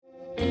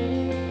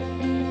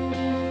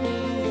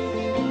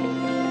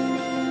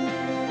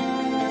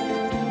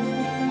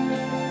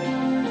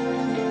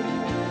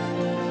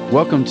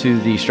Welcome to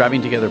the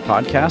Striving Together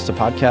podcast, a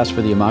podcast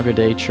for the Imago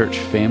Dei Church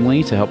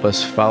family to help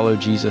us follow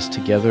Jesus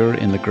together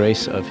in the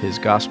grace of his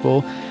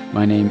gospel.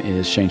 My name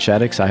is Shane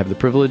Shaddix. I have the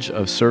privilege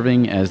of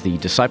serving as the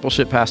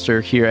discipleship pastor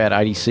here at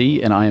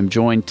IDC, and I am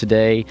joined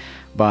today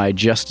by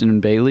Justin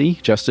Bailey.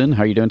 Justin,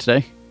 how are you doing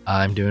today?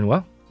 I'm doing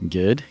well.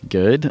 Good.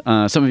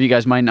 Some of you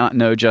guys might not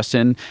know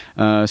Justin,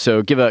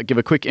 so give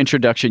a quick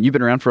introduction. You've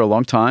been around for a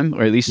long time,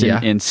 or at least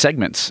in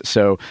segments.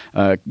 So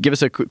give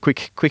us a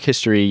quick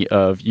history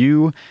of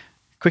you.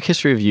 Quick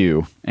history of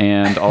you,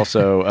 and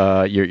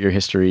also your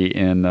history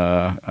in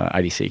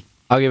IDC.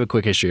 I'll give a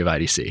quick history of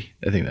IDC.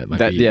 I think that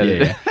might be.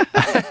 Yeah.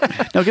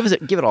 No, give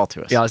it all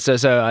to us. Yeah.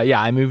 So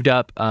I moved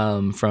up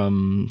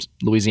from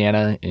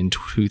Louisiana in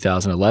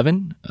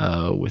 2011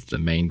 with the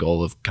main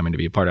goal of coming to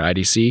be a part of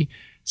IDC,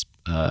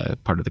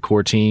 part of the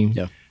core team.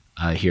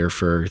 Yeah. Here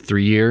for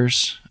 3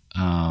 years.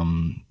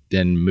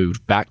 Then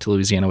moved back to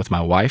Louisiana with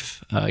my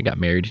wife. I got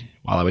married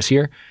while I was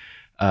here.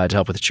 To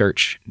help with the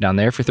church down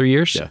there for 3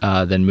 years,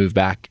 then moved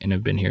back and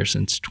have been here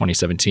since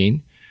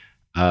 2017.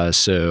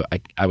 So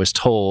I was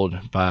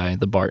told by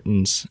the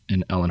Bartons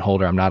and Ellen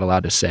Holder I'm not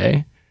allowed to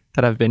say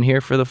that I've been here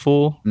for the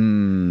full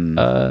some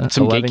 11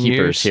 gatekeepers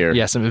years. Here.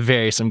 Yeah,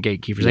 some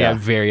gatekeepers. Yeah. They got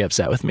very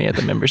upset with me at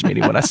the members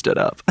meeting when I stood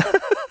up.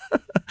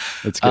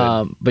 That's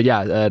good.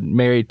 But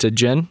married to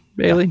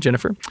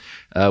Jennifer.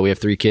 We have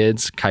 3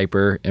 kids,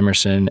 Kuiper,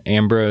 Emerson,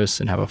 Ambrose,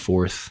 and have a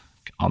 4th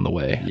on the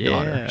way,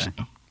 daughter. So.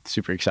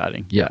 Super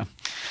exciting. Yeah.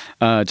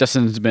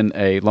 Justin's been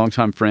a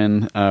longtime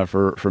friend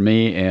for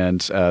me,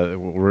 and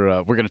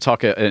we're going to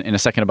talk in a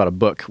second about a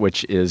book,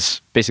 which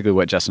is basically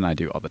what Justin and I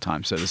do all the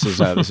time. So this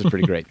is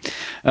pretty great.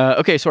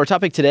 Okay, so our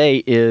topic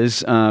today is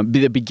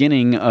the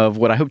beginning of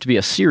what I hope to be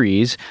a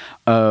series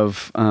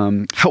of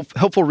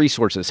helpful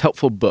resources,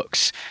 helpful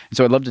books. And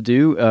so I'd love to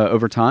do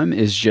over time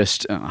is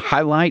just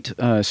highlight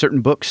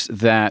certain books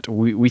that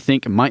we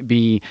think might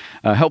be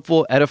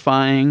helpful,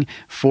 edifying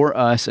for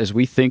us as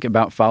we think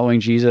about following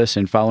Jesus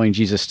and following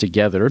Jesus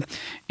together.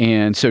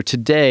 And so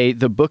today,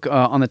 the book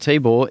on the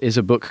table is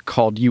a book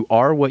called You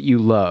Are What You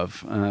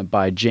Love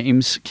by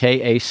James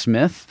K.A.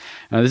 Smith.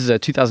 This is a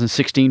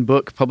 2016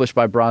 book published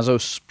by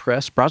Brazos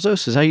Press.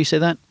 Brazos, is that how you say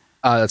that?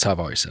 That's how I've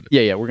always said it.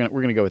 Yeah, we're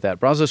gonna go with that.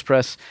 Brazos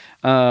Press,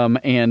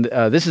 and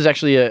this is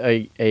actually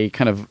a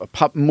kind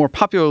of more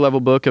popular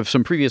level book of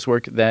some previous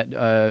work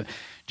that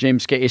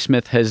James K.A.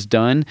 Smith has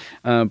done.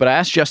 But I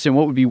asked Justin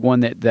what would be one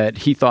that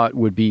he thought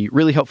would be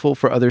really helpful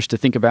for others to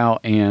think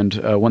about, and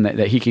one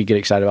that he could get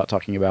excited about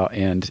talking about.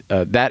 And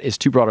that is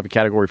too broad of a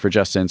category for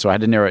Justin, so I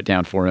had to narrow it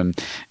down for him.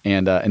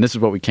 And this is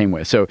what we came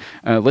with. So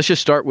let's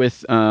just start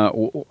with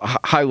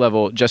high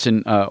level.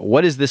 Justin,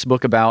 what is this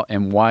book about,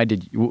 and why do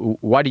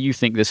you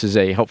think this is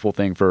a helpful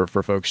thing for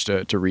folks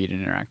to read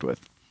and interact with?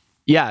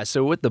 Yeah,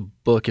 so what the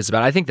book is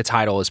about, I think the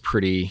title is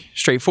pretty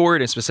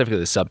straightforward, and specifically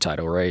the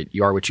subtitle, right?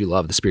 You Are What You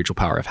Love, the Spiritual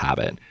Power of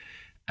Habit.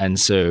 And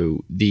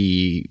so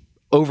the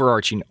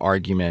overarching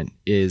argument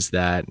is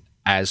that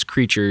as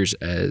creatures,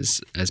 as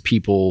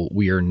people,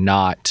 we are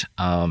not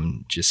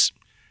just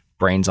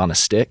brains on a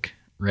stick,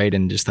 right?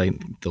 And just like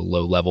the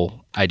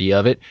low-level idea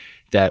of it,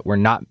 that we're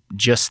not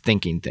just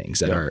thinking things,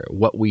 that are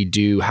what we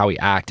do, how we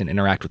act and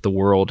interact with the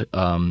world,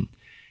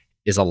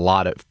 is a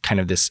lot of kind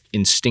of this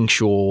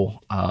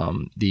instinctual,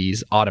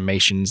 these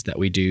automations that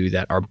we do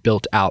that are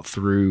built out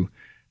through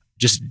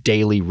just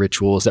daily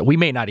rituals that we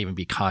may not even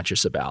be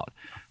conscious about.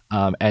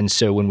 And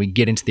so when we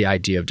get into the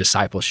idea of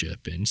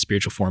discipleship and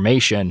spiritual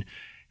formation,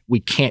 we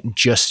can't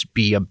just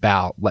be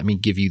about, let me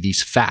give you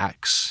these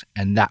facts,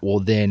 and that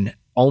will then,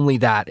 only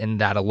that and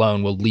that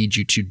alone will lead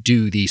you to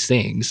do these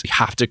things. We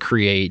have to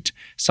create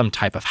some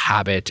type of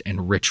habit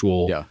and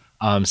ritual. Yeah.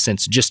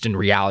 Since just in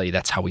reality,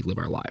 that's how we live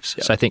our lives.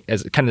 Yeah. So I think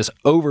as kind of this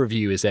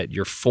overview is that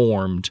you're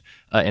formed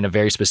in a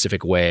very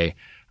specific way.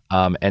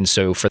 And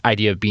so for the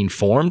idea of being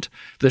formed,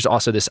 there's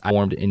also this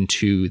formed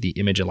into the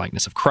image and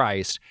likeness of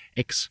Christ.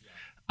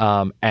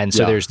 And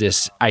so there's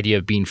this idea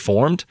of being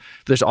formed.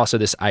 There's also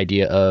this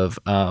idea of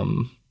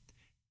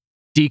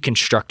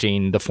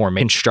deconstructing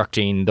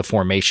the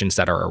formations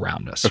that are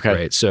around us. Okay.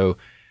 Right. So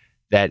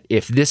that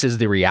if this is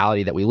the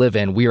reality that we live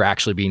in, we are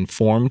actually being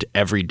formed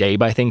every day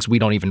by things we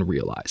don't even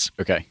realize.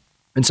 Okay.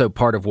 And so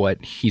part of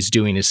what he's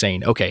doing is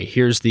saying, okay,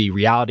 here's the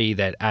reality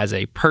that as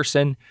a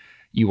person,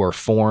 you are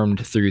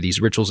formed through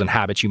these rituals and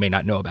habits you may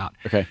not know about.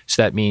 Okay.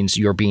 So that means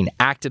you're being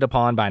acted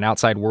upon by an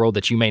outside world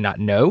that you may not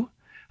know,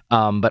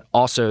 but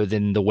also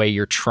then the way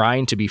you're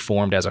trying to be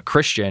formed as a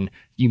Christian,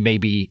 you may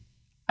be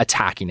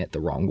attacking it the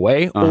wrong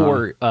way,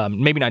 or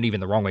maybe not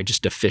even the wrong way,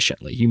 just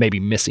deficiently. You may be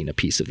missing a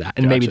piece of that.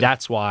 And maybe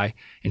that's why,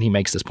 and he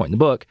makes this point in the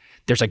book,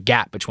 there's a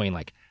gap between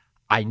like,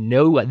 I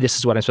know this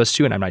is what I'm supposed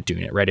to, and I'm not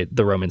doing it, right?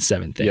 The Romans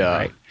 7 thing,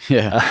 right?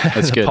 Yeah,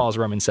 that's good. Paul's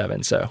Romans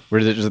 7, so.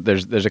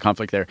 There's a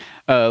conflict there.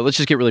 Let's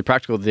just get really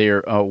practical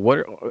there.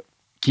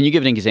 Can you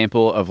give an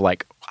example of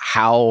like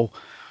how,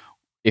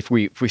 if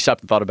we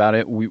stopped and thought about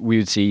it, we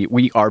would see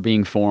we are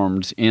being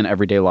formed in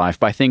everyday life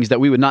by things that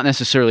we would not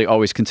necessarily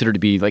always consider to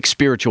be like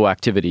spiritual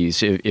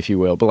activities, if you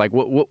will. But like,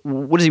 what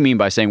does he mean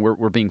by saying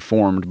we're being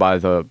formed by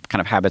the kind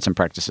of habits and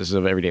practices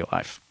of everyday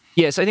life?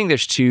 Yes, I think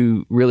there's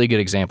two really good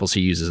examples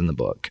he uses in the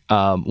book.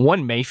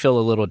 One may feel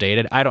a little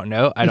dated. I don't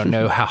know. I don't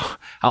know how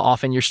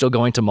often you're still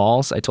going to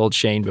malls. I told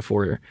Shane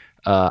before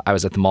I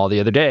was at the mall the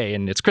other day,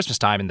 and it's Christmas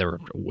time, and there were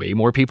way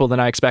more people than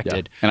I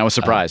expected. Yeah. And I was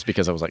surprised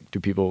because I was like, do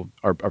people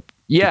mall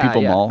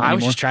anymore? I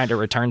was just trying to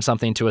return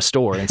something to a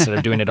store instead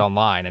of doing it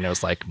online, and it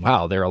was like,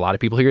 wow, there are a lot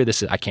of people here.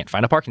 I can't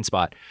find a parking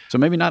spot. So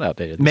maybe not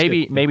outdated.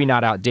 Maybe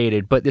not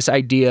outdated, but this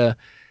idea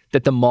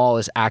that the mall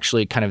is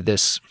actually kind of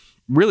this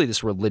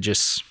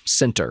religious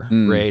center,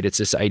 right? It's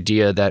this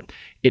idea that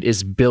it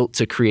is built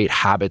to create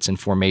habits and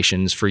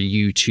formations for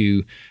you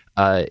to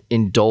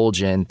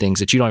indulge in things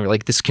that you don't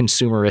like, this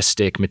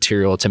consumeristic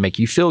material to make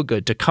you feel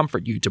good, to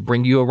comfort you, to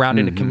bring you around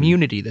in a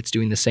community that's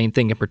doing the same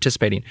thing and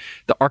participating.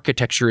 The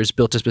architecture is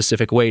built a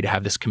specific way to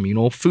have this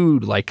communal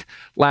food like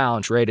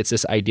lounge, right? It's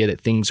this idea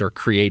that things are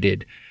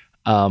created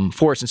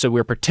for us. And so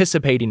we're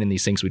participating in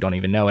these things we don't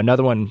even know.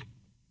 Another one,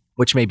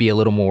 which may be a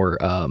little more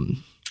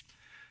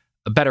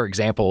a better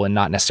example, and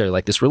not necessarily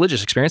like this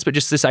religious experience, but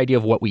just this idea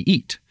of what we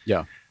eat.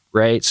 Yeah.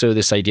 Right. So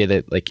this idea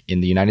that like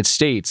in the United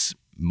States,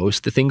 most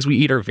of the things we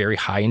eat are very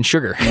high in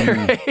sugar,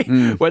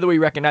 right? Whether we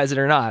recognize it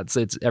or not.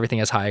 So everything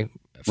has high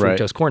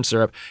fructose corn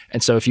syrup.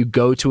 And so if you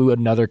go to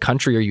another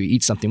country or you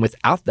eat something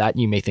without that,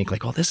 you may think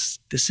like, oh, this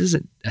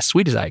isn't as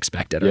sweet as I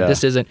expected, or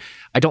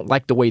I don't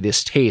like the way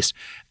this tastes.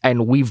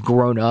 And we've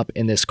grown up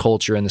in this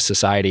culture and this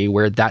society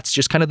where that's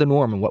just kind of the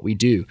norm and what we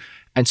do.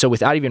 And so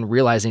without even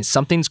realizing,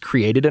 something's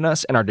created in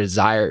us, and our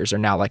desires are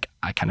now like,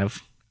 I kind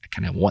of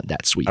want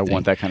that sweet thing. I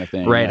want that kind of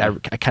thing. Right. Yeah.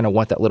 I kind of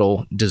want that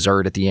little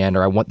dessert at the end,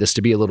 or I want this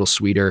to be a little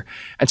sweeter.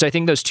 And so I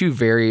think those two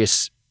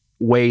various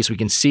ways we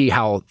can see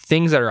how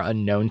things that are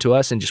unknown to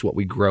us and just what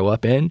we grow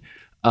up in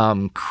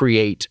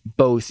create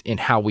both in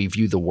how we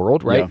view the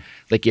world, right? Yeah.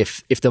 Like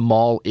if the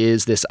mall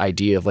is this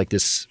idea of like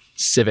this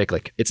civic,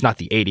 like it's not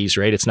the 80s,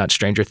 right? It's not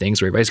Stranger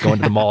Things where everybody's going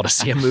to the mall to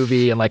see a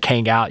movie and like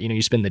hang out,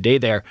 you spend the day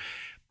there.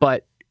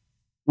 But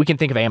we can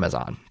think of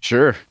Amazon.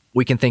 Sure.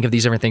 We can think of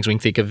these different things. We can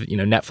think of,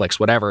 Netflix,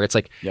 whatever. It's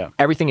like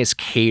everything is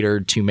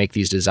catered to make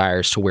these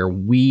desires to where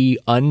we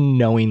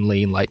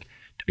unknowingly like,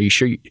 are you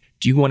sure?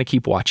 Do you want to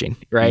keep watching?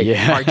 Right?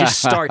 Yeah. Or it just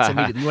starts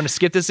immediately. You want to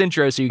skip this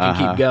intro so you can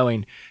keep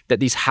going. That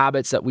these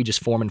habits that we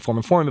just form.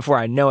 Before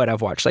I know it,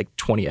 I've watched like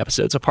 20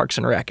 episodes of Parks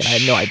and Rec, and I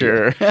had no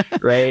idea.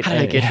 Right? How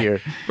did I get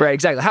here? Right,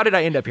 exactly. How did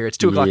I end up here? It's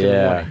 2:00 in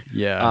the morning.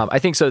 Yeah. I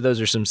think so. Those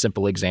are some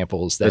simple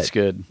examples that That's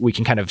good. We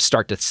can kind of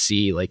start to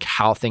see like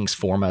how things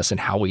form us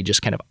and how we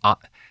just kind of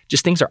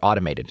just things are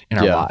automated in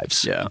our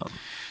lives. Yeah.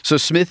 So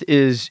Smith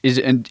is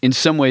in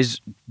some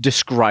ways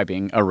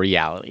describing a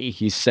reality.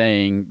 He's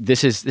saying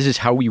this is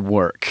how we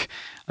work,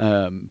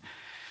 but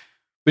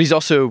he's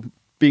also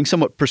being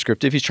somewhat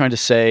prescriptive. He's trying to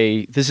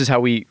say this is how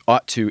we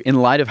ought to, in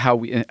light of how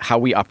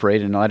we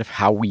operate, in light of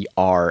how we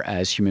are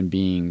as human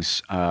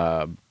beings.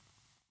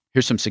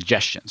 Here's some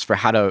suggestions for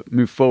how to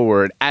move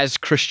forward as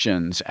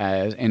Christians.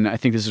 And I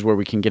think this is where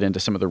we can get into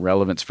some of the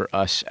relevance for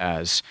us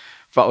as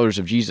followers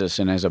of Jesus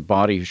and as a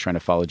body who's trying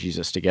to follow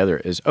Jesus together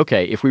is,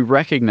 okay, if we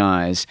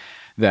recognize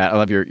that, I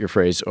love your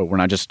phrase, we're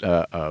not just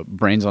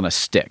brains on a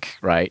stick,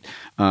 right?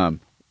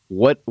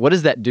 What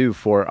does that do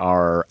for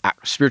our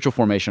spiritual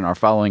formation, our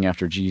following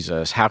after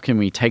Jesus? How can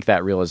we take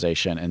that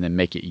realization and then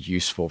make it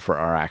useful for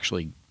our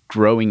actually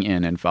growing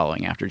in and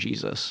following after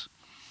Jesus?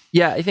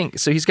 Yeah, I think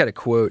so. He's got a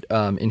quote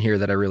in here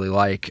that I really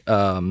like,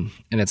 and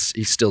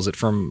he steals it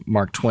from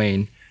Mark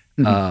Twain.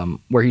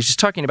 Where he's just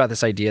talking about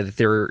this idea that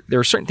there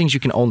are certain things you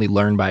can only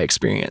learn by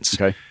experience,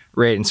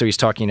 right? And so he's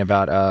talking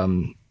about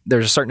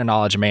there's a certain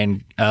knowledge a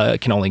man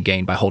can only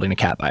gain by holding a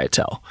cat by a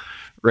tail,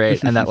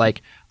 right? And that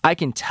like I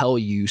can tell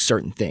you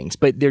certain things,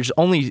 but there's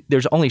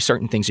only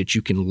certain things that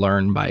you can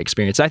learn by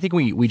experience. I think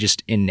we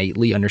just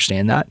innately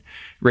understand that,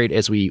 right?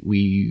 As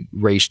we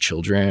raise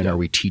children or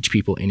we teach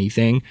people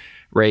anything,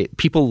 right?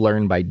 People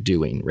learn by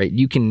doing, right?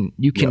 You can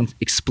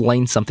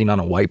explain something on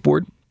a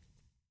whiteboard.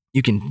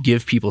 You can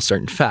give people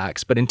certain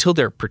facts, but until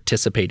they're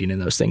participating in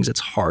those things, it's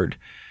hard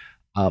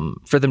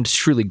for them to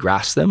truly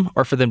grasp them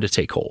or for them to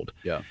take hold.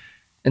 Yeah.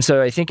 And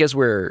so I think as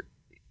we're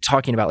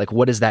talking about like,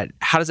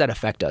 how does that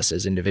affect us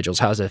as individuals?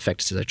 How does it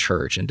affect us as a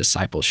church and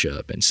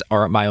discipleship and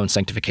or my own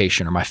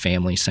sanctification or my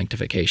family's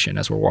sanctification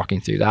as we're walking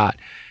through that?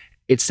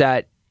 It's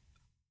that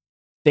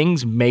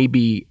things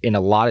maybe in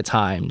a lot of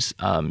times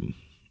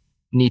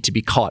need to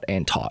be caught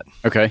and taught.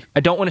 Okay.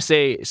 I don't want to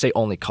say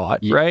only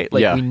caught, right?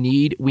 Like we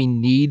need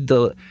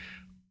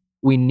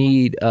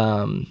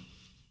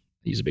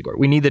use a big word.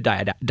 We need the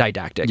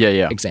didactic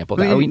example.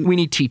 We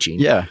need teaching.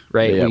 Yeah.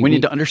 Right. Yeah. We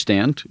need to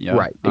understand. Yeah.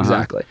 Right.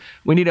 Exactly.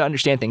 We need to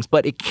understand things,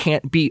 but it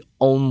can't be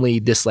only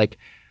this like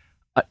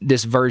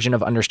this version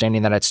of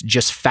understanding that it's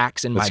just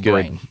facts in my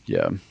brain.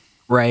 Yeah.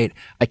 Right.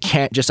 I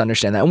can't just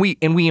understand that.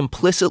 And we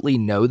implicitly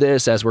know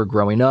this as we're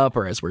growing up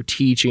or as we're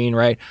teaching,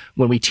 right?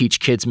 When we teach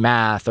kids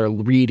math or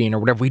reading or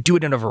whatever, we do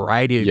it in a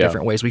variety of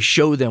different ways. We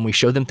show them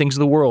things of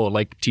the world,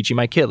 like teaching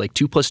my kid, like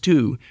 2 +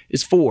 2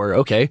 is 4.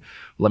 Okay.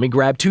 Let me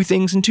grab 2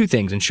 things and 2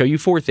 things and show you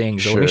 4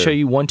 things. Or let me show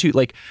you 1, 2.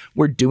 Like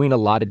we're doing a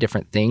lot of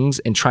different things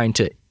and trying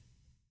to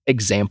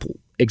example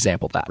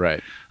that.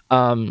 Right.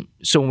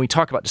 So when we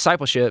talk about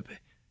discipleship,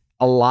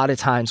 a lot of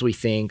times we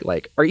think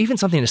like, or even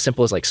something as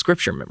simple as like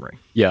scripture memory.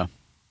 Yeah.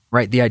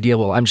 Right. The idea,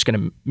 well, I'm just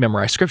going to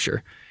memorize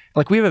scripture.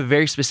 Like we have a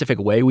very specific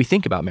way we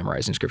think about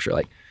memorizing scripture.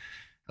 Like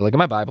I look at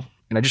my Bible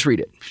and I just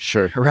read it.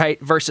 Sure. Right.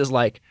 Versus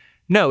like,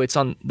 no, it's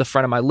on the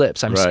front of my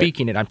lips. I'm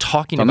speaking it. I'm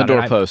talking about it. On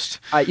the doorpost.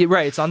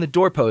 Right. It's on the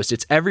doorpost.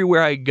 It's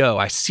everywhere I go.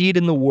 I see it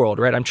in the world,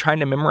 right? I'm trying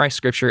to memorize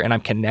scripture and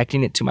I'm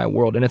connecting it to my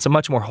world. And it's a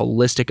much more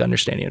holistic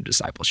understanding of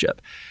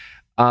discipleship.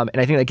 And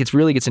I think that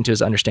really gets into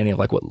his understanding of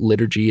like what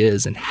liturgy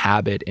is and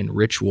habit and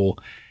ritual,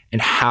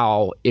 and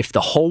how if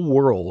the whole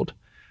world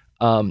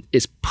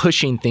is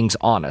pushing things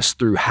on us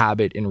through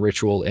habit and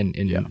ritual and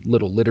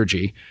little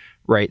liturgy,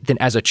 right, then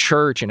as a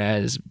church and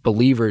as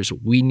believers,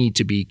 we need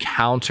to be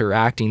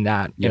counteracting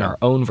that in our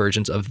own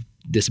versions of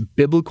this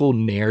biblical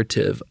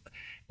narrative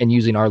and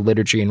using our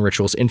liturgy and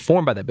rituals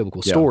informed by that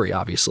biblical story,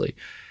 obviously,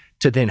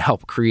 to then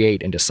help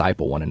create and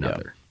disciple one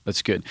another.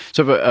 That's good.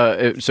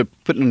 So, so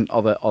putting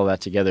all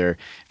that together,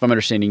 if I'm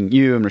understanding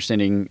you, I'm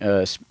understanding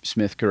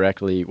Smith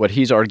correctly, what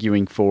he's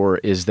arguing for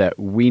is that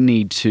we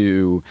need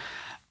to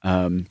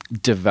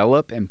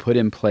develop and put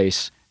in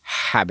place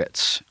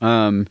habits.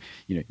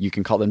 You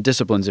can call them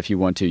disciplines if you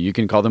want to. You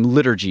can call them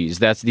liturgies.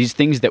 That's these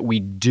things that we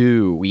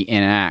do, we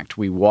enact,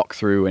 we walk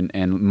through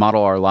and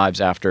model our lives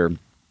after,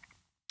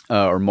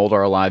 or mold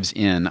our lives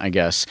in, I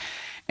guess.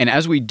 And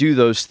as we do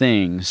those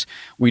things,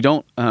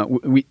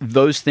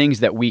 those things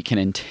that we can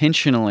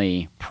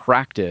intentionally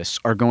practice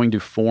are going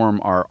to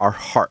form our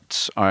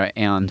hearts,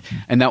 and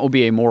that will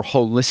be a more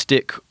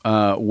holistic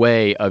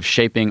way of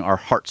shaping our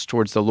hearts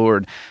towards the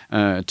Lord,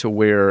 to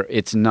where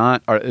it's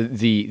not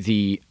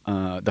the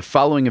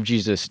following of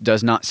Jesus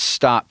does not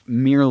stop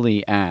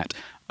merely at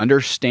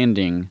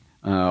understanding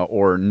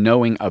or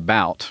knowing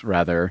about,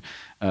 rather,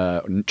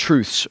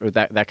 truths or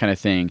that kind of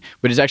thing,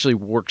 but it actually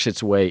works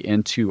its way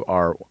into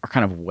our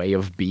kind of way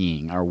of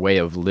being, our way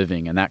of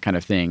living, and that kind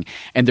of thing.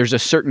 And there's a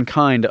certain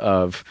kind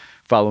of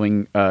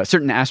following,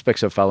 certain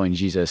aspects of following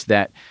Jesus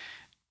that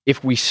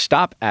if we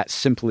stop at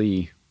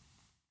simply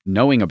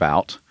knowing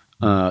about,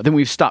 then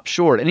we've stopped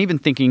short. And even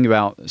thinking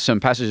about some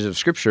passages of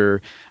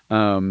Scripture,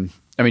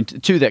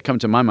 two that come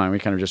to my mind, we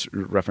kind of just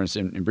referenced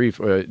in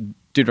brief,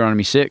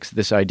 Deuteronomy 6,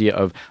 this idea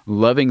of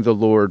loving the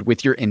Lord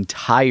with your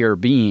entire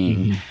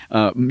being.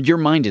 Your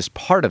mind is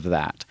part of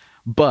that,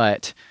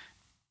 but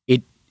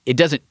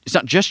it's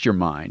not just your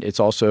mind, it's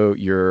also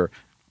your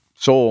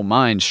soul,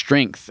 mind,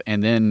 strength,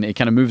 and then it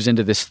kind of moves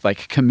into this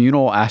like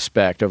communal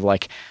aspect of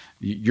like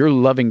you're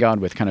loving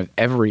God with kind of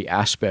every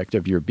aspect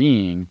of your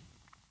being.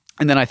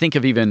 And then I think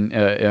of even,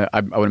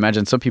 I would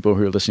imagine some people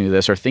who are listening to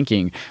this are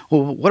thinking,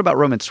 well, what about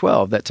Romans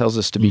 12 that tells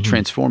us to be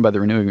transformed by the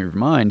renewing of your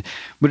mind?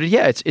 But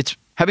it's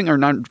having our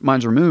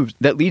minds removed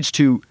that leads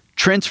to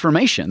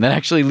transformation, that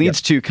actually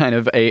leads to kind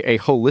of a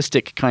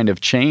holistic kind of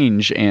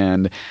change,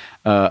 and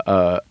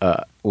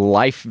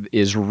life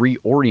is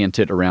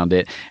reoriented around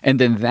it. And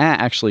then that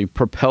actually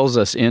propels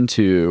us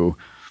into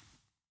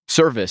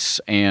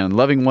service and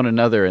loving one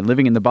another and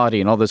living in the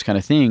body and all those kind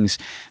of things.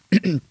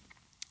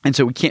 And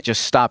so we can't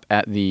just stop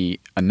at the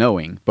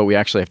knowing, but we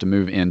actually have to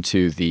move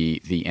into the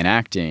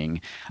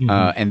enacting,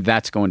 and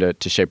that's going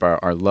to shape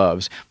our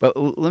loves. But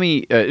let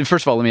me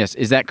first of all, let me ask: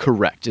 is that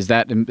correct? Is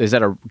that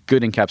a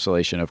good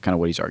encapsulation of kind of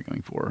what he's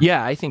arguing for?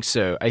 Yeah, I think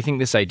so. I think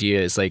this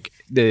idea is like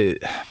the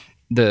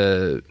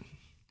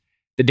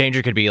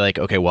danger could be like,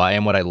 okay, well, I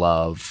am what I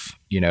love.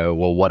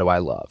 Well, what do I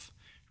love,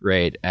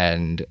 right?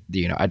 And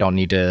I don't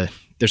need to.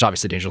 There's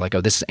obviously danger like, oh,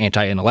 this is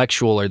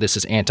anti-intellectual, or this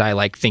is anti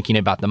like thinking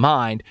about the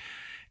mind.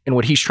 And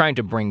what he's trying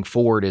to bring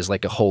forward is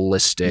like a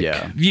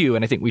holistic view.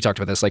 And I think we talked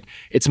about this, like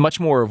it's much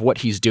more of what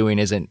he's doing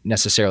isn't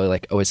necessarily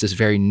like, oh, it's this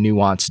very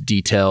nuanced,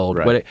 detailed,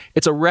 but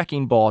it's a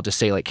wrecking ball to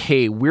say like,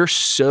 hey, we're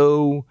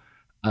so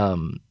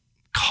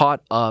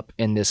caught up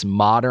in this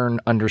modern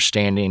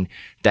understanding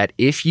that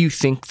if you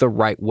think the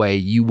right way,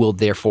 you will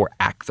therefore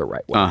act the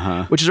right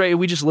way. Which is right.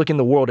 We just look in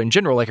the world in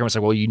general, like everyone's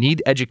like, well, you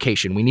need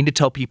education. We need to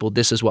tell people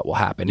this is what will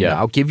happen.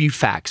 I'll give you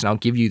facts and I'll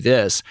give you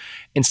this,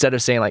 instead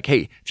of saying like,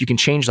 hey, if you can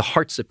change the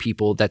hearts of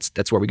people, that's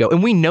where we go.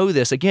 And we know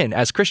this again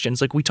as Christians,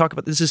 like we talk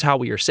about this is how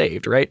we are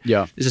saved, right?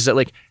 Yeah. This is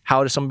like,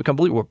 how does someone become a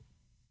believer? Well,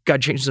 God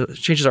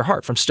changes our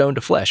heart from stone to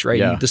flesh, right?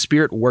 Yeah. The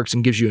Spirit works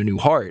and gives you a new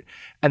heart,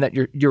 and that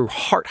your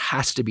heart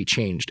has to be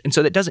changed. And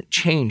so that doesn't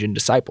change in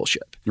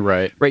discipleship.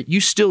 Right.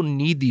 You still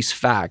need these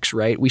facts,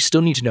 right? We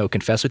still need to know,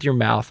 confess with your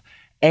mouth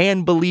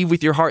and believe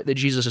with your heart that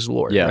Jesus is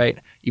Lord, right?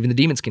 Even the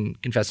demons can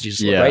confess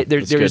Jesus is Lord, right?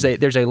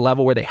 There's a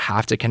level where they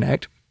have to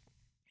connect.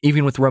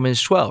 Even with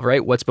Romans 12,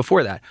 right? What's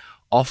before that?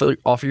 Offer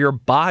your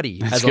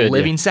body as a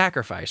living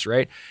sacrifice,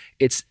 right?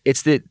 It's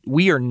that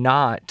we are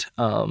not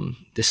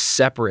this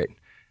separate.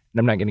 And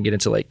I'm not going to get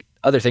into like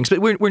other things, but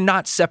we're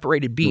not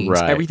separated beings.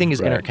 Everything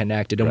is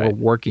interconnected, and we're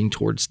working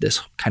towards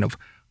this kind of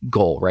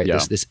goal, right?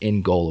 This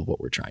end goal of what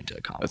we're trying to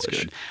accomplish.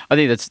 That's good. I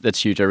think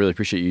that's huge. I really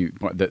appreciate you.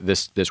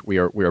 This we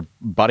are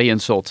body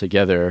and soul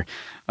together.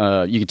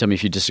 You can tell me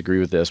if you disagree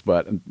with this,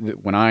 but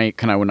when I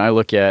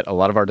look at a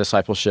lot of our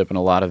discipleship and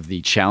a lot of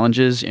the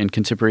challenges in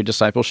contemporary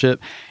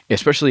discipleship,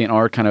 especially in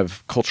our kind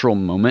of cultural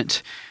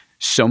moment,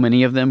 so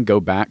many of them go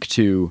back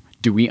to,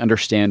 do we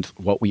understand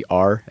what we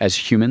are as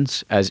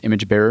humans, as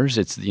image bearers?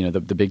 It's,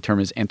 the big term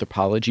is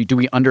anthropology. Do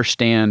we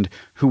understand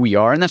who we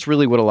are? And that's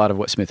really what a lot of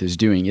what Smith is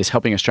doing, is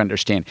helping us try to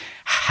understand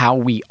how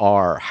we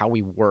are, how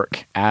we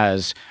work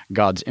as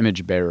God's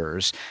image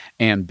bearers.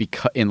 And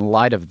in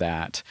light of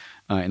that,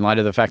 in light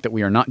of the fact that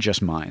we are not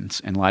just minds,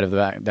 in light of the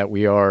fact that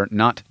we are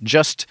not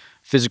just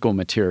physical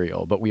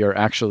material, but we are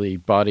actually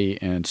body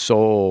and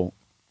soul,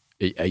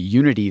 a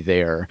unity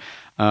there.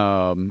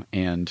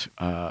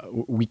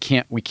 We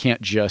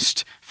can't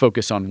just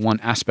focus on one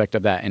aspect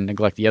of that and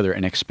neglect the other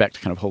and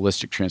expect kind of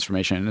holistic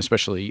transformation, and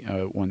especially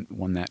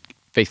one that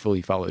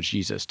faithfully follows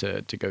Jesus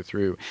to go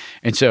through.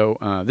 And so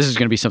this is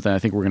going to be something I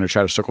think we're going to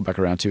try to circle back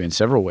around to in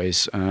several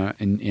ways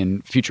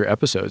in future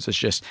episodes. It's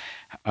just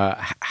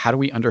how do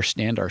we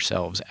understand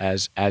ourselves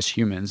as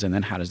humans, and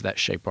then how does that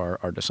shape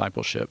our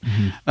discipleship?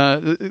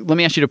 Let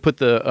me ask you to put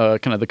the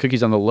kind of the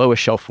cookies on the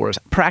lowest shelf for us.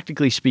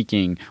 Practically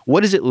speaking,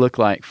 what does it look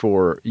like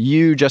for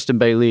you, Justin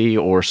Bailey,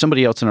 or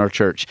somebody else in our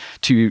church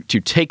to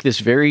take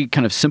this very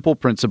kind of simple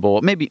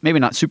principle, maybe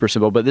not super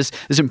simple, but this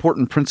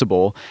important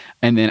principle,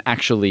 and then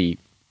actually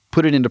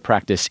put it into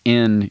practice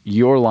in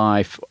your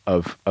life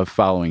of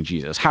following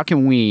Jesus? How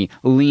can we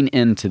lean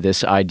into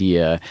this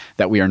idea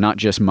that we are not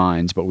just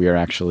minds, but we are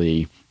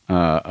actually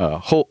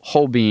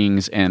whole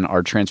beings, and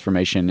our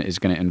transformation is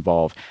going to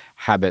involve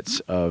habits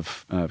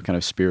of kind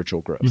of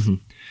spiritual growth?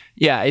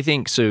 Yeah, I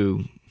think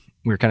so.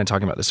 We were kind of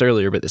talking about this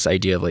earlier, but this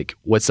idea of like,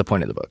 what's the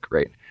point of the book,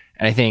 right?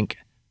 And I think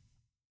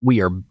we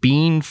are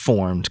being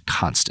formed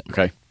constantly,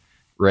 okay,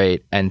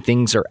 right? And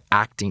things are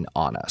acting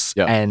on us,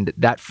 and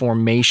that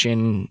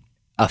formation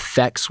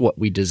affects what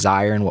we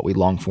desire and what we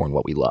long for and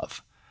what we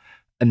love.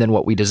 And then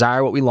what we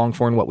desire, what we long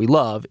for, and what we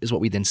love is what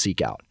we then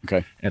seek out. Okay.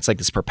 And it's like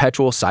this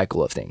perpetual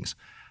cycle of things.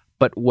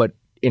 But what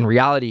in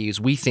reality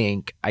is, we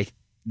think,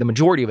 the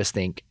majority of us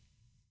think,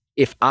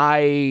 if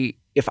I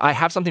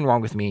have something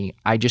wrong with me,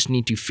 I just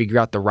need to figure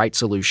out the right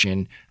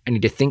solution. I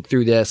need to think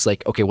through this,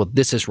 like, okay, well,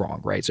 this is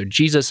wrong, right? So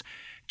Jesus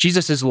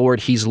is Lord.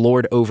 He's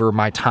Lord over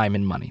my time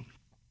and money.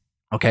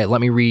 Okay, let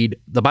me read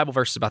the Bible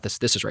verses about this.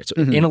 This is right. So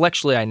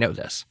intellectually, I know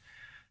this.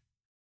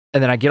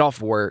 And then I get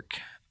off work,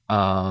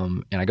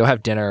 and I go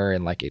have dinner,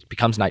 and like it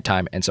becomes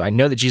nighttime. And so I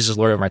know that Jesus is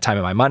Lord over my time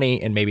and my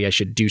money, and maybe I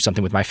should do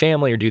something with my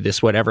family or do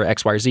this, whatever,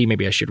 X, Y, or Z.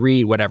 Maybe I should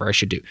read, whatever I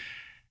should do.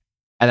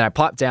 And then I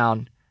plop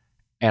down,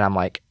 and I'm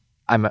like,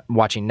 I'm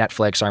watching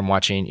Netflix, or I'm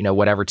watching,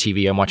 whatever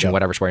TV, I'm watching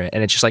whatever sport.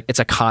 And it's just like, it's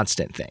a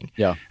constant thing.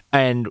 Yeah.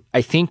 And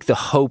I think the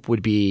hope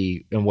would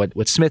be, and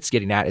what Smith's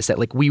getting at is that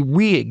like we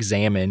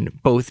re-examine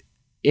both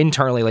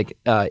internally, like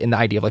in the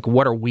idea of like,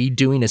 what are we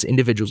doing as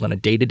individuals in a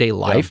day-to-day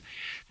life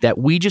that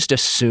we just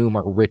assume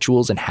are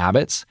rituals and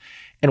habits,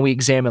 and we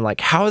examine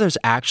like, how are those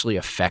actually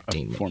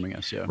affecting me? Forming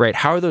us, right?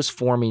 How are those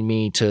forming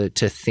me to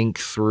think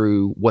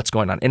through what's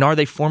going on, and are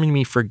they forming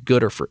me for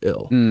good or for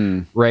ill,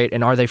 right?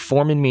 And are they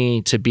forming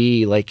me to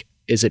be like,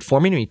 is it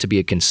forming me to be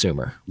a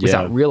consumer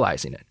without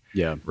realizing it?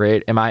 Yeah.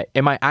 Right. Am I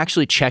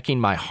actually checking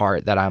my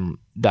heart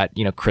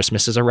that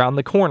Christmas is around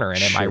the corner,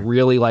 and am I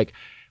really like,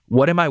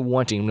 what am I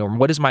wanting, or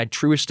what is my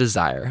truest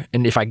desire?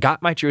 And if I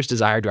got my truest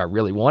desire, do I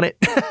really want it?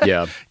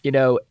 Yeah.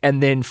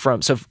 And then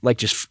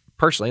just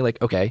personally,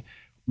 like, okay,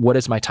 what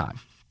is my time?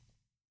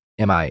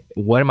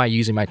 What am I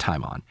using my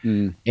time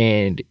on?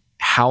 And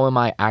how am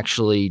I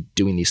actually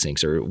doing these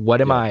things? Or what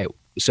am I,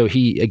 so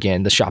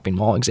the shopping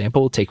mall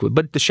example,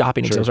 but the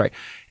shopping example is right.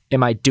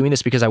 Am I doing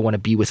this because I want to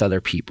be with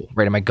other people,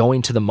 right? Am I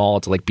going to the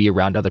mall to like be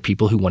around other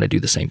people who want to do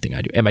the same thing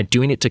I do? Am I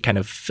doing it to kind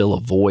of fill a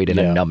void and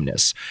a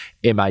numbness?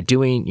 Am I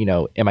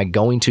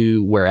going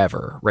to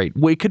wherever, right?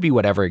 Well, it could be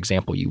whatever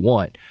example you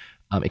want.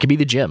 It could be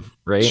the gym,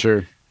 right?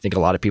 Sure. I think a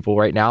lot of people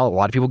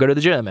go to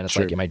the gym, and it's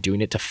like, am I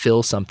doing it to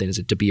fill something? Is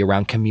it to be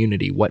around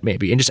community? What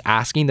maybe? And just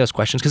asking those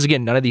questions, because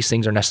again, none of these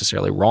things are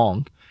necessarily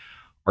wrong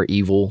or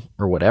evil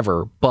or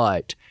whatever,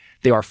 but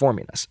they are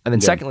forming us. And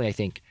then secondly, I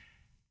think,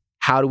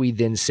 how do we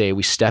then say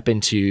we step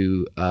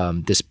into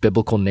this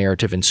biblical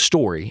narrative and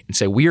story and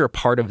say we are a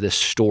part of this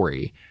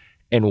story,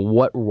 and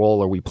what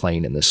role are we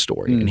playing in this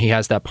story? And he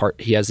has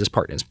this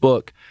part in his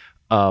book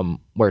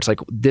where it's like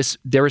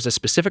there is a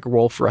specific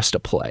role for us to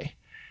play.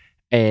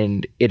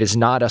 And it is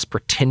not us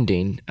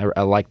pretending,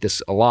 I like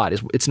this a lot,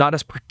 it's not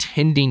us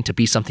pretending to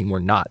be something we're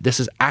not.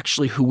 This is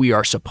actually who we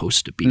are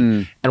supposed to be.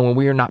 And when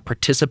we are not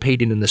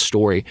participating in the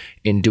story,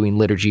 in doing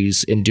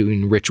liturgies, in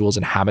doing rituals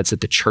and habits that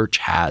the church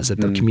has,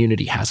 that the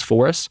community has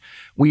for us,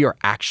 we are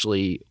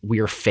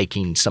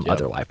faking some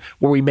other life.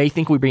 Where we may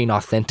think we're being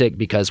authentic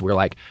because we're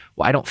like,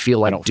 well, I don't feel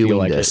like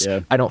doing this.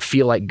 I don't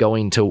feel like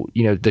going to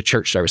the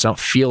church service. I don't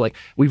feel like,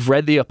 we've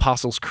read the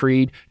Apostles'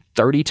 Creed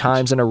 30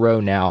 times in a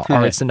row now,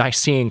 or it's the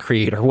Nicene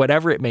Creed, or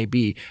whatever it may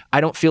be. I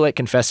don't feel like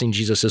confessing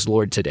Jesus as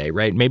Lord today,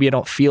 right? Maybe I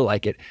don't feel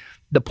like it.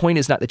 The point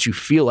is not that you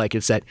feel like,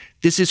 it's that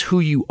this is who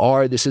you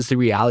are. This is the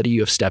reality you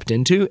have stepped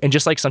into. And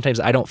just like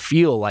sometimes I don't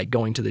feel like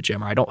going to the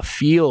gym, or I don't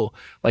feel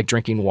like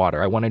drinking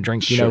water. I want to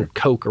drink,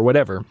 Coke or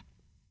whatever.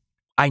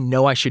 I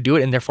know I should do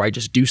it, and therefore I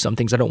just do some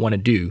things I don't want to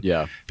do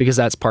because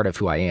that's part of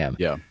who I am.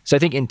 Yeah. So I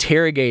think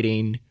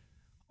interrogating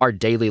our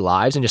daily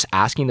lives and just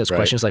asking those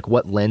questions like,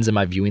 what lens am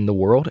I viewing the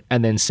world?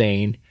 And then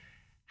saying,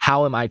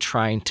 how am I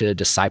trying to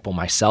disciple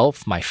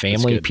myself, my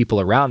family, people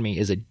around me?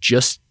 Is it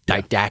just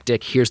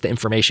didactic? Here's the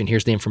information,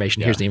 here's the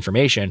information, here's the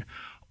information.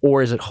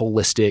 Or is it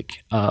holistic?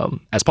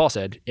 As Paul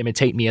said,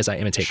 imitate me as I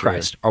imitate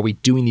Christ. Are we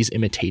doing these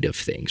imitative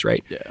things,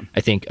 right? Yeah.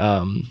 I think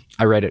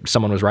I read it.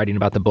 Someone was writing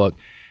about the book,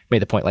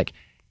 made the point like,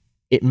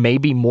 it may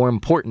be more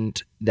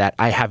important that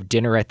I have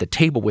dinner at the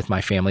table with my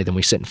family than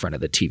we sit in front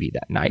of the TV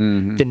that night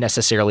than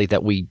necessarily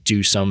that we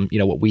do some,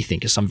 what we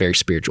think is some very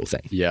spiritual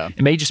thing. Yeah.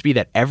 It may just be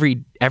that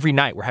every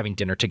night we're having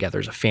dinner together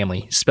as a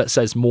family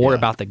says more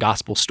about the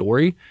gospel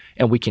story,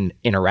 and we can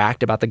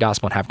interact about the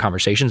gospel and have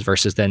conversations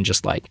versus then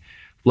just like,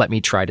 let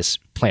me try to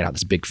plan out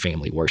this big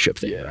family worship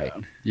thing, right?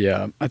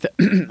 Yeah.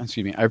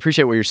 Excuse me. I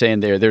appreciate what you're saying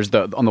there. There's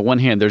on the one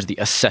hand, there's the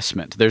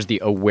assessment, there's the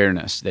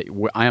awareness that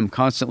I am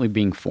constantly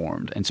being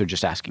formed. And so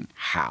just asking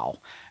how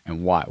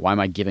and why. Why am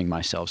I giving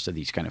myself to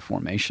these kind of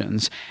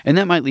formations? And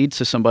that might lead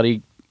to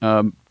somebody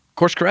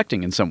course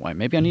correcting in some way.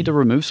 Maybe I need to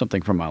remove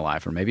something from my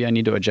life, or maybe I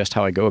need to adjust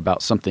how I go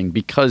about something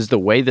because the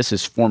way this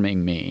is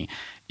forming me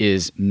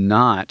is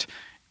not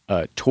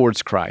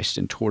towards Christ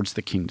and towards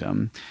the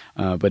kingdom,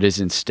 but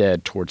is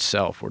instead towards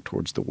self or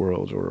towards the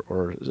world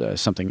or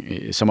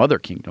some other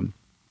kingdom.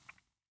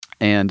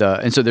 And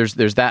so there's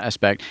that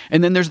aspect.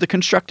 And then there's the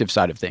constructive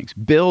side of things.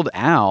 Build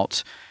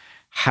out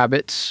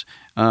habits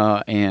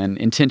and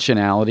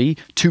intentionality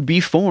to be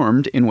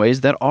formed in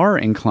ways that are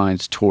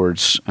inclined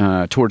towards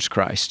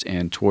Christ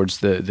and towards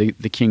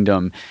the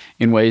kingdom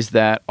in ways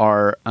that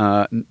are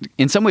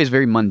in some ways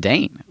very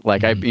mundane.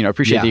 Like I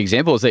appreciate the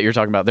examples that you're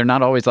talking about. They're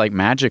not always like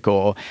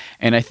magical,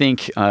 and I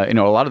think a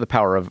lot of the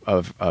power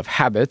of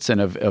habits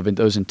and of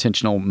those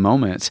intentional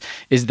moments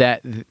is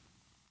that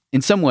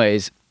in some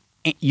ways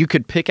you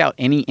could pick out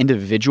any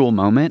individual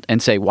moment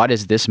and say, why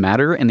does this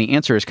matter? And the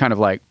answer is kind of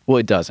like, well,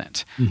 it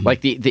doesn't.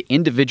 Like the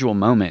individual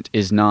moment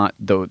is not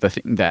the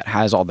thing that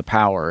has all the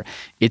power.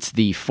 It's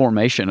the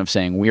formation of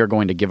saying, we are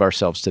going to give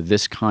ourselves to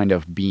this kind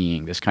of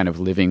being, this kind of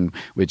living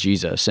with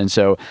Jesus. And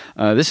so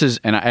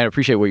and I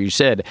appreciate what you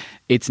said,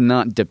 it's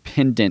not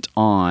dependent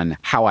on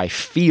how I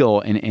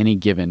feel in any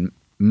given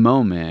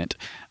moment.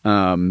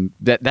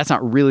 That's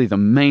not really the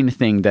main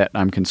thing that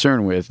I'm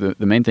concerned with.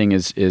 The main thing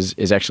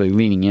is actually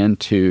leaning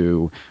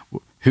into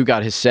who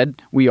God has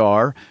said we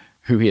are,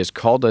 who He has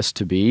called us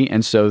to be,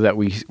 and so that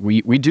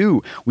we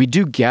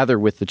do gather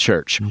with the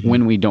church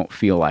when we don't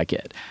feel like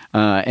it.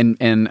 And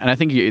I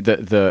think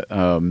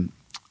the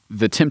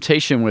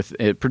temptation with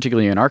it,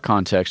 particularly in our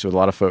context with a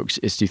lot of folks,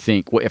 is to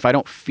think, well, if I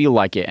don't feel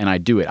like it and I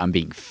do it, I'm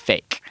being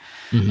fake.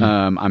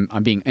 I'm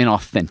being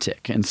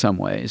inauthentic in some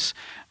ways.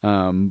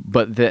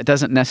 But that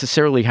doesn't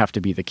necessarily have to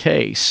be the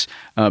case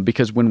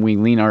because when we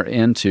lean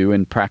into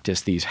and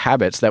practice these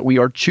habits that we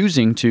are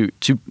choosing to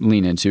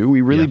lean into,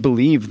 we really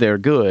believe they're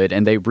good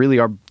and they really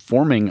are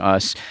forming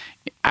us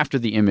after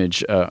the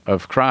image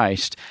of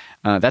Christ.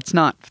 That's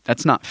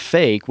not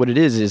fake. What it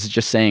is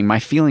just saying my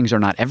feelings are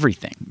not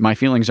everything. My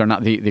feelings are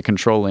not the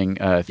controlling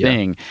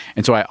thing.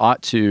 And so I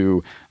ought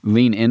to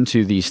lean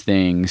into these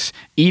things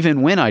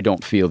even when I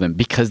don't feel them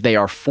because they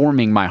are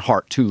forming my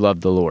heart to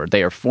love the Lord.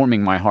 They are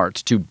forming my heart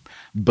to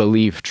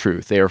believe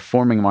truth. They are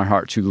forming my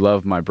heart to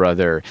love my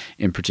brother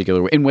in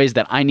particular in ways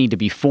that I need to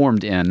be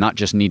formed in, not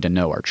just need to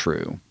know are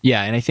true.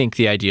 Yeah, and I think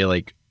the idea,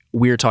 like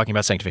we're talking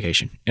about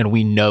sanctification, and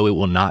we know it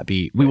will not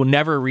be, we will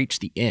never reach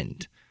the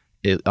end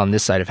on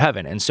this side of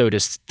heaven. And so to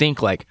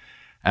think like,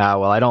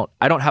 well, I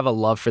don't have a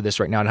love for this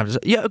right now.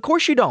 Yeah, of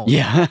course you don't.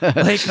 Yeah.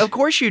 Like, of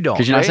course you don't.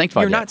 Because you're not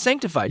sanctified. You're not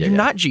sanctified. You're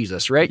not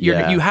Jesus, right?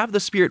 You have the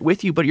Spirit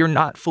with you, but you're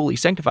not fully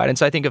sanctified. And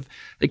so I think of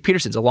like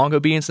Peterson's, a long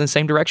obedience in the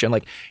same direction.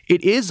 Like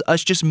it is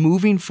us just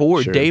moving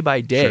forward day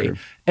by day. Sure.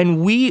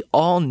 And we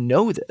all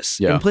know this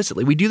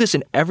implicitly. We do this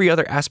in every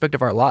other aspect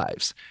of our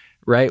lives.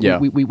 Right. Yeah.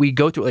 We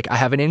go through like I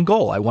have an end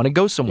goal. I want to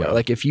go somewhere. Yeah.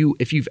 Like if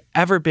you've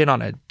ever been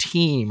on a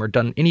team or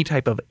done any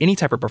type of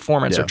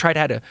performance or tried to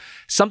have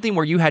something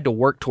where you had to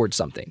work towards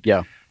something.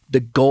 Yeah. The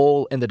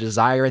goal and the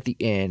desire at the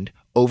end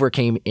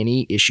overcame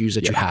any issues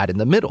that you had in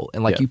the middle,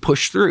 and like you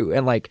push through.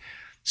 And like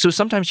so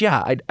sometimes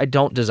I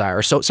don't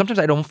desire. So sometimes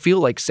I don't feel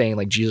like saying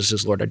like Jesus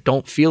is Lord. I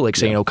don't feel like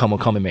saying oh come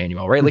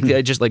Emmanuel. Right. Like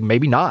I just like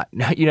maybe not.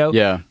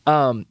 Yeah.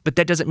 But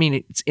that doesn't mean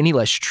it's any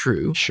less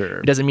true. Sure.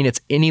 It doesn't mean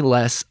it's any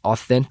less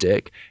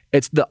authentic.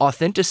 It's the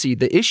authenticity.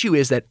 The issue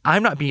is that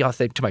I'm not being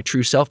authentic to my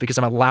true self because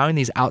I'm allowing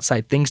these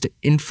outside things to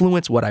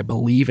influence what I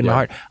believe in my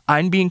heart.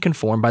 I'm being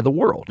conformed by the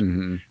world,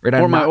 right?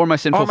 Or my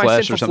sinful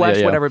flesh or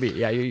something. Whatever it be.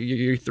 Yeah,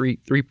 you're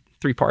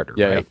three-parter,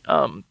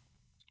 right?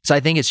 So I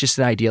think it's just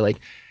an idea like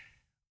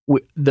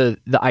the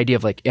idea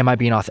of like, am I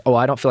being authentic? Oh,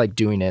 I don't feel like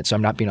doing it, so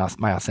I'm not being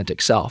my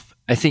authentic self.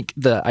 I think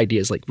the idea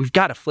is like we've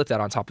got to flip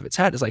that on top of its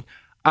head. It's like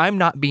I'm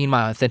not being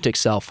my authentic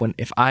self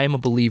if I am a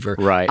believer,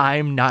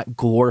 I'm not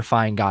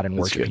glorifying God and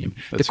worshiping Him.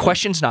 The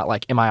question's not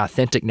like, am I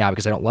authentic now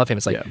because I don't love Him?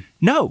 It's like,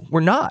 no,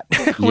 we're not.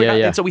 We're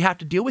not. And so we have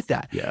to deal with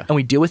that. Yeah. And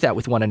we deal with that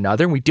with one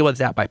another, and we deal with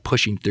that by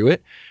pushing through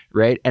it,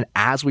 right? And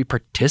as we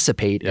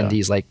participate in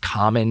these like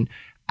common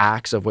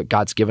acts of what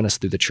God's given us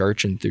through the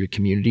church and through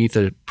community,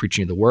 through the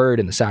preaching of the word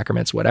and the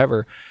sacraments,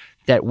 whatever,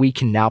 that we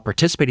can now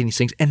participate in these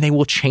things, and they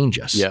will change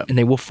us, and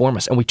they will form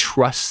us, and we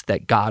trust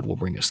that God will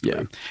bring us through.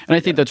 And I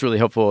think that's really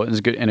helpful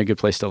and a good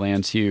place to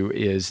land too.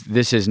 Is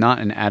this is not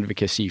an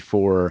advocacy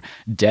for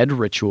dead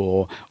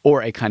ritual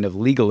or a kind of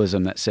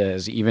legalism that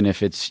says even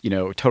if it's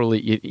totally,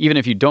 even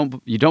if you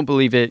don't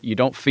believe it, you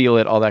don't feel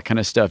it, all that kind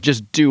of stuff,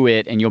 just do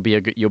it and you'll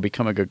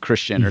become a good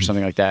Christian or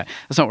something like that.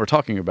 That's not what we're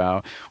talking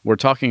about. We're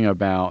talking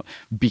about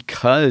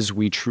because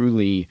we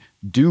truly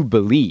do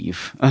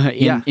believe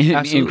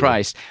in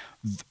Christ.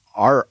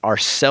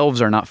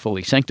 Ourselves are not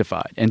fully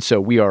sanctified, and so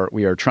we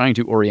are trying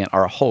to orient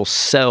our whole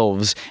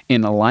selves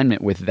in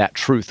alignment with that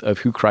truth of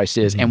who Christ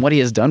is and what He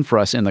has done for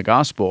us in the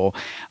gospel,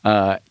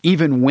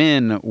 even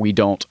when we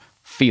don't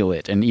feel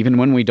it, and even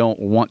when we don't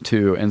want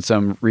to in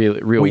some real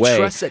way. We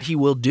trust that He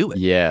will do it.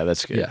 Yeah,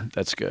 that's good. Yeah.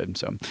 That's good.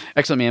 So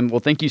excellent, man.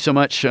 Well, thank you so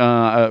much.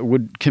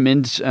 Would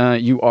commend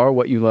You Are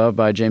What You Love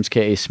by James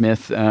K.A.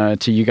 Smith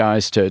to you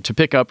guys to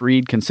pick up,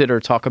 read, consider,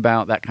 talk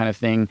about, that kind of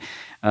thing.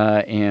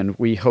 And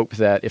we hope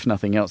that, if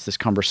nothing else, this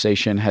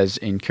conversation has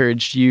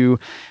encouraged you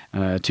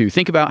to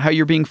think about how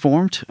you're being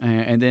formed,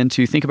 and then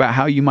to think about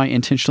how you might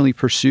intentionally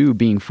pursue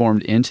being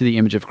formed into the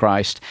image of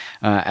Christ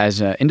as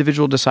an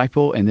individual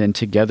disciple, and then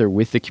together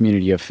with the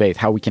community of faith,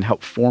 how we can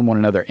help form one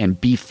another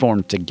and be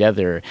formed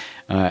together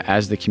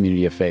as the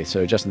community of faith.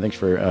 So, Justin, thanks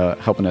for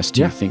helping us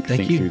to think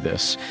through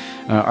this.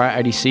 All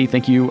right, IDC,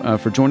 thank you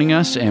for joining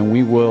us, and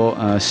we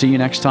will see you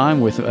next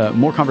time with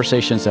more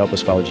conversations to help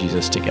us follow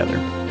Jesus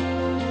together.